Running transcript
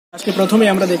আজকে প্রথমে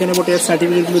আমরা দেখে নেব টেট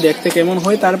সার্টিফিকেটগুলো দেখতে কেমন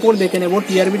হয়, তারপর দেখে নেব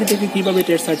টিআরবিটি থেকে কিভাবে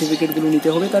টেট সার্টিফিকেটগুলো নিতে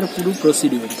হবে তার পুরো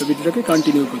প্রসিডিউর। তো ভিডিওটাকে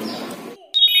কন্টিনিউ করুন।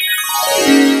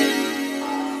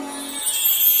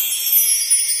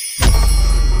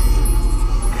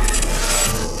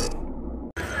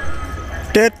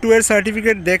 টেট 2 এর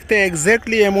সার্টিফিকেট দেখতে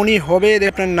এক্স্যাক্টলি এমনই হবে।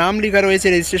 আপনার নাম লেখা রয়েছে,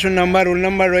 রেজিস্ট্রেশন নাম্বার, রোল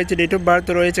নাম্বার রয়েছে, ডেট অফ বার্থ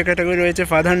রয়েছে, ক্যাটাগরি রয়েছে,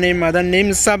 ফাদার নেম, মাদার নেম,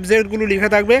 সাবজেক্টগুলো লেখা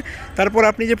থাকবে। তারপর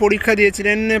আপনি যে পরীক্ষা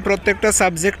দিয়েছিলেন প্রত্যেকটা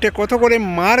সাবজেক্টে কত করে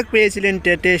মার্ক পেয়েছিলেন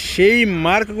টেটে, সেই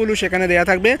মার্কগুলো সেখানে দেওয়া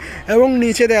থাকবে এবং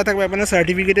নিচে দেওয়া থাকবে আপনার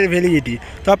সার্টিফিকেটের ভ্যালিডিটি।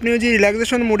 তো আপনি যদি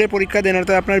রিল্যাক্সেশন মোডে পরীক্ষা দেন,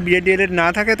 অর্থাৎ আপনার বিএড ডিএলএড না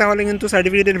থাকে, তাহলে কিন্তু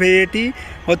সার্টিফিকেটের ভ্যালিডিটি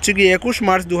হচ্ছে কি 21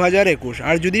 মার্চ 2021।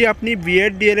 আর যদি আপনি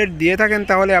বিএড ডিএলএড দিয়ে থাকেন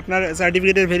তাহলে আপনার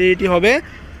সার্টিফিকেটের ভ্যালিডিটি হবে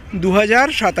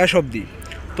 2027 অবধি।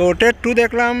 তো টেট 2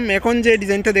 দেখলাম, এখন যে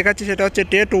ডিজাইনটা দেখাচ্ছি সেটা হচ্ছে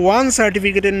টেট 1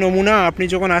 সার্টিফিকেটের নমুনা। আপনি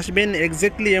যখন আসবেন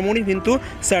এক্স্যাক্টলি এমনই কিন্তু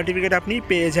সার্টিফিকেট আপনি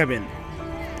পেয়ে যাবেন।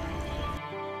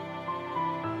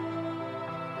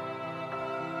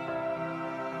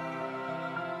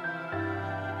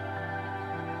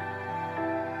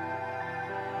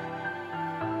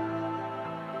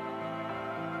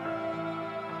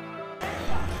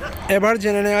 এবার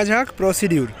জেনে নেওয়া যাক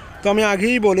প্রসিডিউর। তো আমি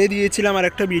আগেই বলে দিয়েছিলাম আর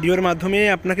একটা ভিডিওর মাধ্যমে,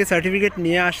 আপনাকে সার্টিফিকেট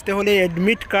নিয়ে আসতে হলে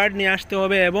অ্যাডমিট কার্ড নিয়ে আসতে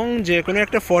হবে এবং যে কোনো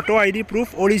একটা ফটো আইডি প্রুফ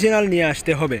অরিজিনাল নিয়ে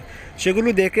আসতে হবে। সেগুলো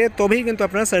দেখে তবেই কিন্তু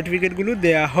আপনার সার্টিফিকেটগুলো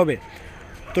দেয়া হবে।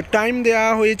 তো টাইম দেওয়া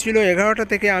হয়েছিল 11টা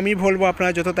থেকে। আমি বলবো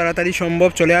আপনারা যত তাড়াতাড়ি সম্ভব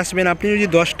চলে আসবেন। আপনি যদি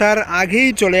 10টার আগেই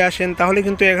চলে আসেন তাহলে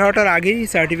কিন্তু 11টার আগেই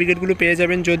সার্টিফিকেটগুলো পেয়ে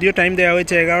যাবেন। যদিও টাইম দেওয়া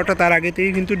হয়েছে 11টা, তার আগে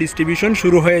থেকেই কিন্তু ডিস্ট্রিবিউশন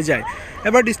শুরু হয়ে যায়।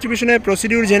 এবার ডিস্ট্রিবিউশনের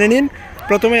প্রসিডিউর জেনে নিন।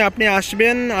 প্রথমে আপনি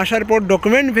আসবেন, আসার পর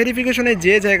ডকুমেন্ট ভেরিফিকেশনে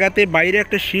যে জায়গাতে বাইরে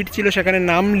একটা শিট ছিল সেখানে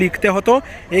নাম লিখতে হতো,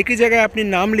 একই জায়গায় আপনি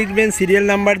নাম লিখবেন সিরিয়াল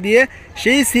নাম্বার দিয়ে।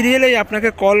 সেই সিরিয়ালেই আপনাকে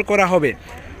কল করা হবে।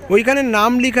 ওইখানে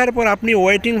নাম লেখার পর আপনি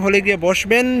ওয়েটিং হলে গিয়ে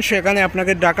বসবেন, সেখানে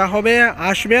আপনাকে ডাকা হবে।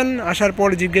 আসবেন, আসার পর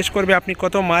জিজ্ঞেস করবে আপনি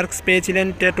কত মার্কস পেয়েছিলেন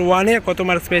টেট 1-এ, কত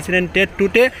মার্কস পেয়েছিলেন টেট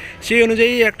 2-তে। সেই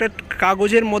অনুযায়ী একটা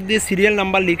কাগজের মধ্যে সিরিয়াল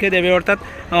নাম্বার লিখে দেবে, অর্থাৎ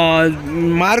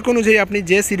মার্ক অনুযায়ী আপনি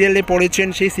যে সিরিয়ালে পড়েছেন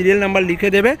সেই সিরিয়াল নাম্বার লিখে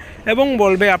দেবে এবং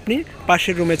বলবে আপনি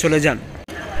পাশের রুমে চলে যান।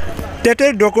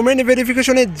 টেটের ডকুমেন্ট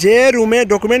ভেরিফিকেশনে যে রুমে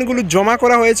ডকুমেন্টগুলো জমা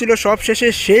করা হয়েছিল সব শেষে,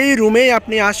 সেই রুমেই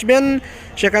আপনি আসবেন,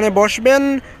 সেখানে বসবেন,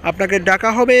 আপনাকে ডাকা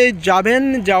হবে, যাবেন।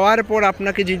 যাওয়ার পর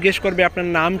আপনাকে জিজ্ঞেস করবে আপনার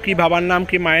নাম কি, বাবার নাম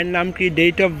কি, মায়ের নাম কি,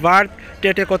 ডেট অফ বার্থ,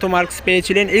 টেটে কত মার্কস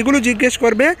পেয়েছিলেন, এগুলো জিজ্ঞেস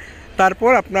করবে।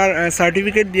 তারপর আপনার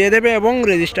সার্টিফিকেট দিয়ে দেবে এবং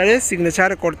রেজিস্টারে সিগনেচার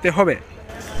করতে হবে।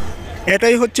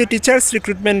 এটাই হচ্ছে টিচার্স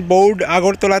রিক্রুটমেন্ট বোর্ড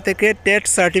আগরতলা থেকে টেট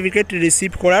সার্টিফিকেট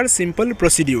রিসিভ করার সিম্পল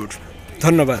প্রসিডিউর।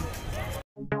 ধন্যবাদ।